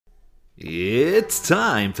It's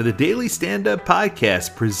time for the Daily Stand Up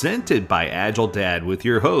Podcast presented by Agile Dad with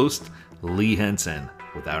your host, Lee Henson.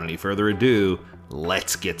 Without any further ado,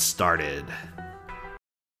 let's get started.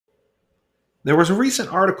 There was a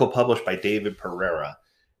recent article published by David Pereira,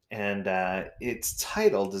 and it's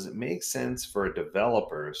titled, Does It Make Sense for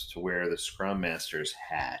Developers to Wear the Scrum Master's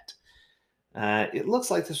Hat? It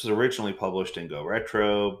looks like this was originally published in Go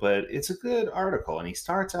Retro, but it's a good article, and he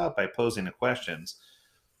starts out by posing the questions.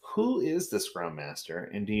 Who is the Scrum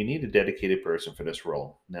Master, and do you need a dedicated person for this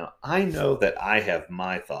role? Now, I know that I have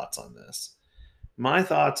my thoughts on this. My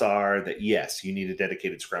thoughts are that yes, you need a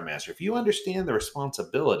dedicated Scrum Master. If you understand the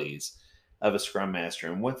responsibilities of a Scrum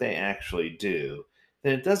Master and what they actually do,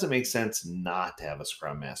 then it doesn't make sense not to have a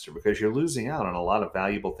Scrum Master because you're losing out on a lot of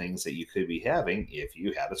valuable things that you could be having if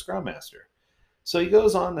you had a Scrum Master. So he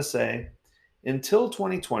goes on to say, until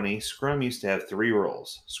 2020, Scrum used to have three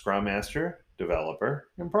roles: Scrum Master, Developer,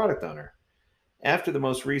 and Product Owner. After the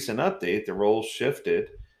most recent update, the roles shifted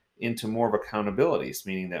into more of accountabilities,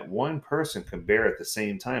 meaning that one person can bear at the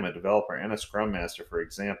same time a developer and a Scrum Master, for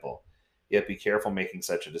example. Yet be careful making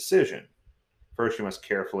such a decision. First, you must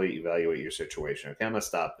carefully evaluate your situation. Okay, I'm going to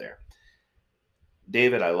stop there.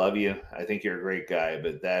 David, I love you. I think you're a great guy,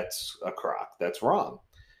 but that's a crock. That's wrong.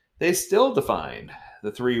 They still define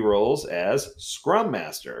the three roles as Scrum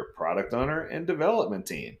Master, Product Owner, and Development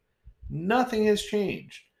Team. Nothing has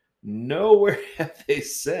changed. Nowhere have they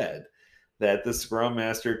said that the Scrum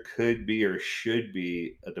Master could be or should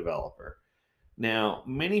be a developer. Now,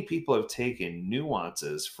 many people have taken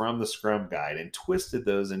nuances from the Scrum Guide and twisted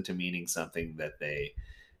those into meaning something that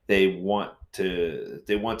they want to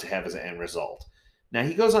have as an end result. Now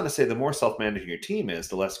he goes on to say the more self-managing your team is,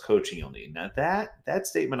 the less coaching you'll need. Now that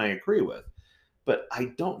statement I agree with, but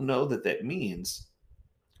I don't know that that means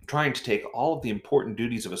trying to take all of the important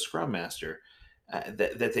duties of a Scrum Master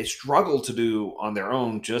that they struggle to do on their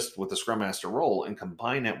own just with the Scrum Master role and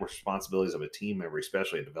combine that with responsibilities of a team member,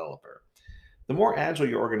 especially a developer. The more agile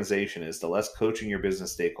your organization is, the less coaching your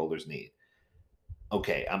business stakeholders need.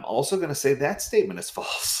 Okay, I'm also going to say that statement is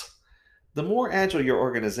false. The more agile your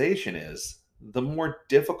organization is, the more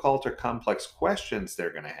difficult or complex questions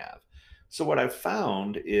they're going to have. So, what I've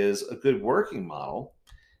found is a good working model,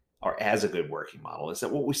 or as a good working model, is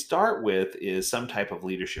that what we start with is some type of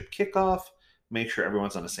leadership kickoff, make sure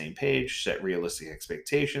everyone's on the same page, set realistic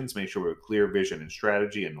expectations, make sure we have a clear vision and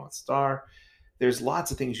strategy and North Star. There's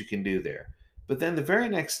lots of things you can do there. But then the very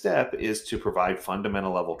next step is to provide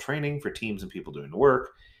fundamental level training for teams and people doing the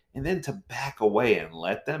work, and then to back away and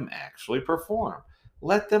let them actually perform.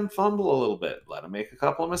 Let them fumble a little bit, let them make a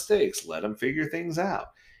couple of mistakes, let them figure things out.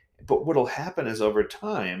 But what will happen is over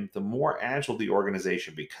time, the more agile the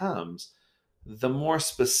organization becomes, the more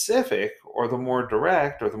specific or the more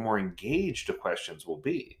direct or the more engaged the questions will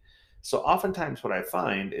be. So oftentimes what I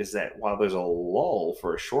find is that while there's a lull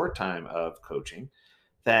for a short time of coaching,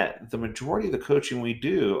 that the majority of the coaching we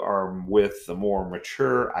do are with the more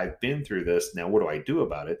mature, I've been through this, now what do I do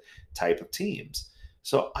about it type of teams.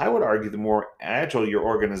 So I would argue the more agile your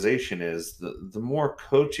organization is, the more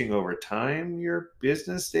coaching over time your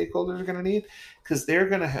business stakeholders are going to need because they're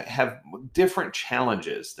going to have different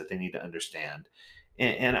challenges that they need to understand.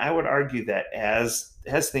 And I would argue that as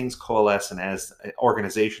things coalesce and as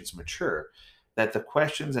organizations mature, that the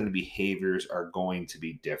questions and the behaviors are going to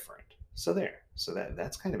be different. So there. So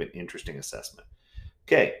that's kind of an interesting assessment.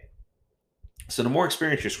 Okay. So the more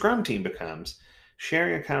experienced your Scrum team becomes,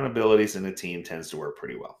 sharing accountabilities in a team tends to work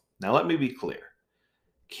pretty well. Now let me be clear.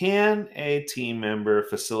 Can a team member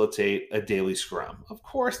facilitate a daily Scrum? Of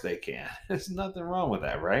course they can. There's nothing wrong with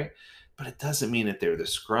that, right? But it doesn't mean that they're the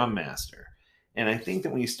Scrum Master. And I think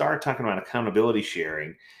that when you start talking about accountability sharing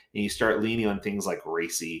and you start leaning on things like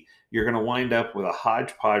RACI, you're going to wind up with a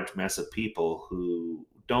hodgepodge mess of people who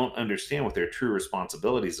don't understand what their true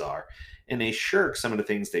responsibilities are. And they shirk some of the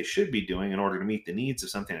things they should be doing in order to meet the needs of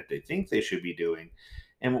something that they think they should be doing.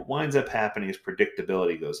 And what winds up happening is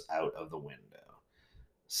predictability goes out of the window.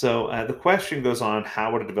 So the question goes on,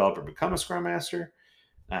 how would a developer become a Scrum Master?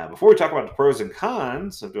 Before we talk about the pros and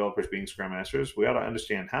cons of developers being Scrum Masters, we ought to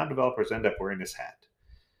understand how developers end up wearing this hat.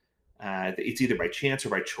 It's either by chance or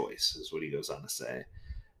by choice, is what he goes on to say.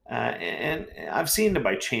 And I've seen the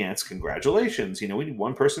by chance, congratulations. We need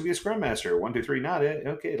one person to be a Scrum Master. One, two, three, not it.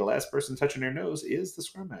 Okay, the last person touching their nose is the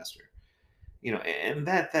Scrum Master. And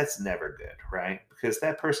that's never good, right? Because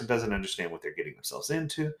that person doesn't understand what they're getting themselves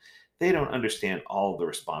into. They don't understand all the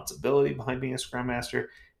responsibility behind being a Scrum Master,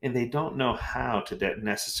 and they don't know how to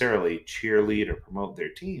necessarily cheerlead or promote their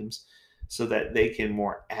teams so that they can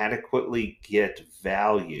more adequately get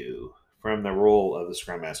value from the role of the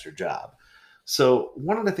Scrum Master job. So,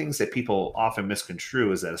 one of the things that people often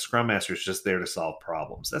misconstrue is that a Scrum Master is just there to solve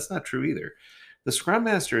problems. That's not true either. The Scrum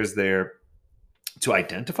Master is there to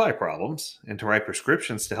identify problems and to write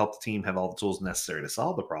prescriptions to help the team have all the tools necessary to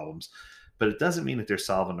solve the problems, but it doesn't mean that they're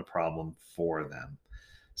solving the problem for them.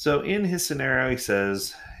 So in his scenario, he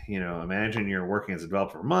says, imagine you're working as a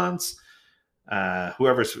developer for months.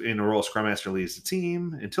 Whoever's in the role of Scrum Master leaves the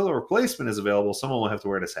team. Until a replacement is available, someone will have to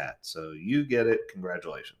wear this hat. So you get it.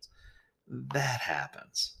 Congratulations. That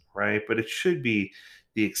happens, right? But it should be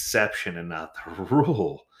the exception and not the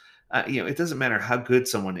rule. It doesn't matter how good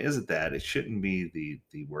someone is at that. It shouldn't be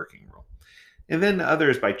the working rule. And then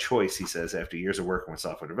others by choice, he says, after years of working with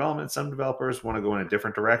software development, some developers want to go in a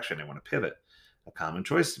different direction. They want to pivot. A common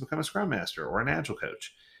choice is to become a Scrum Master or an Agile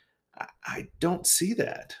coach. I don't see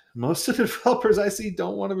that. Most of the developers I see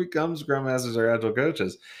don't want to become Scrum Masters or Agile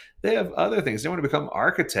coaches. They have other things. They want to become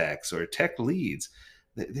architects or tech leads.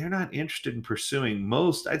 They're not interested in pursuing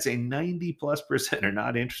I'd say 90+% are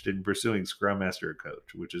not interested in pursuing Scrum Master or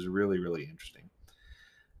coach, which is really, really interesting.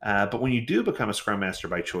 But when you do become a Scrum Master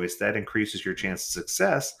by choice, that increases your chance of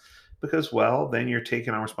success because, well, then you're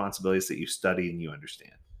taking on responsibilities that you study and you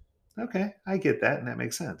understand. Okay, I get that, and that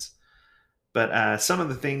makes sense. But some of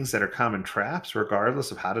the things that are common traps,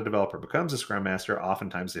 regardless of how the developer becomes a Scrum Master,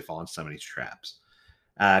 oftentimes they fall into some of these traps.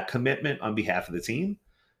 Commitment on behalf of the team.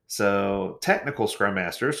 So technical Scrum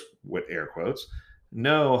Masters, with air quotes,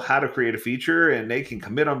 know how to create a feature and they can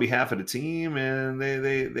commit on behalf of the team, and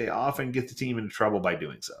they often get the team into trouble by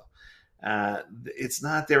doing so. It's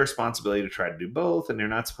not their responsibility to try to do both, and they're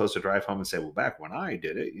not supposed to drive home and say, well, back when I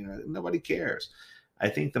did it, nobody cares. I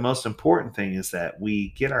think the most important thing is that we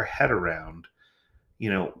get our head around,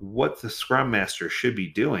 what the Scrum Master should be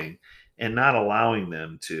doing and not allowing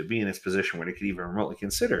them to be in this position where they could even remotely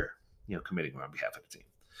consider, committing on behalf of the team.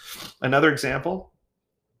 Another example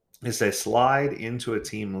is they slide into a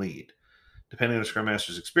team lead. Depending on the Scrum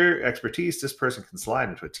Master's expertise, this person can slide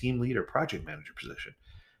into a team lead or project manager position.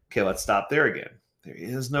 Okay, let's stop there again. There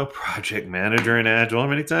is no project manager in Agile. How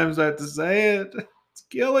many times do I have to say it? It's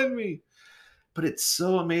killing me. But it's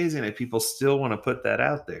so amazing that people still want to put that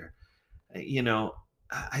out there.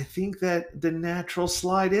 I think that the natural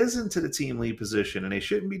slide is into the team lead position, and they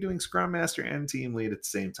shouldn't be doing Scrum Master and team lead at the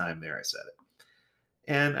same time. There, I said it.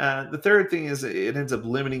 And the third thing is it ends up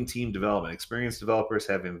limiting team development. Experienced developers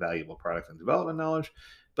have invaluable product and development knowledge,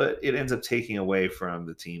 but it ends up taking away from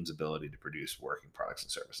the team's ability to produce working products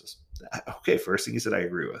and services. Okay, first thing you said, I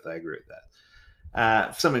agree with. I agree with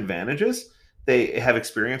that. Some advantages: they have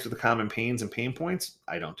experience with the common pains and pain points.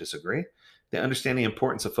 I don't disagree. They understand the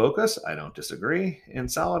importance of focus. I don't disagree.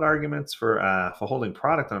 And solid arguments for holding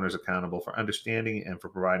product owners accountable for understanding and for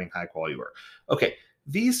providing high quality work. Okay,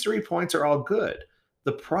 these 3 points are all good.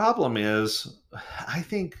 The problem is, I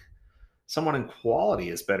think someone in quality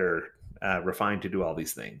is better refined to do all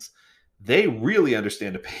these things. They really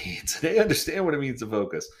understand the pains. They understand what it means to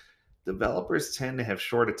focus. Developers tend to have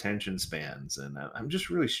short attention spans, and I'm just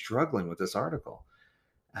really struggling with this article.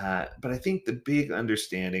 But I think the big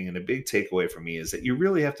understanding and the big takeaway for me is that you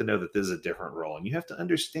really have to know that this is a different role, and you have to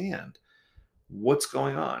understand what's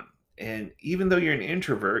going on. And even though you're an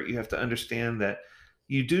introvert, you have to understand that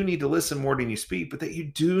you do need to listen more than you speak, but that you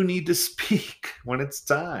do need to speak when it's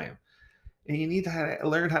time. And you need to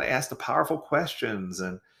learn how to ask the powerful questions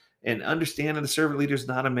and understand that a servant leader is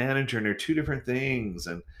not a manager, and they're two different things.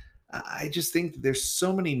 And I just think that there's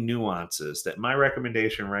so many nuances that my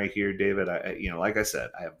recommendation right here, David, like I said,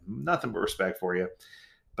 I have nothing but respect for you.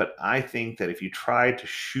 But I think that if you try to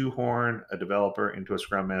shoehorn a developer into a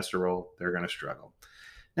Scrum Master role, they're going to struggle.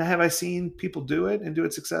 Now, have I seen people do it and do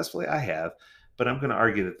it successfully? I have, but I'm going to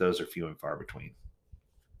argue that those are few and far between.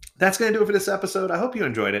 That's going to do it for this episode. I hope you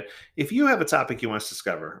enjoyed it. If you have a topic you want us to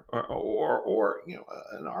discover or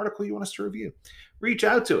an article you want us to review, reach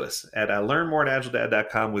out to us at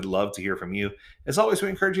learnmore@agiledad.com. We'd love to hear from you. As always, we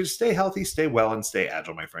encourage you to stay healthy, stay well, and stay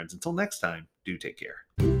agile, my friends. Until next time, do take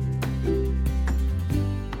care.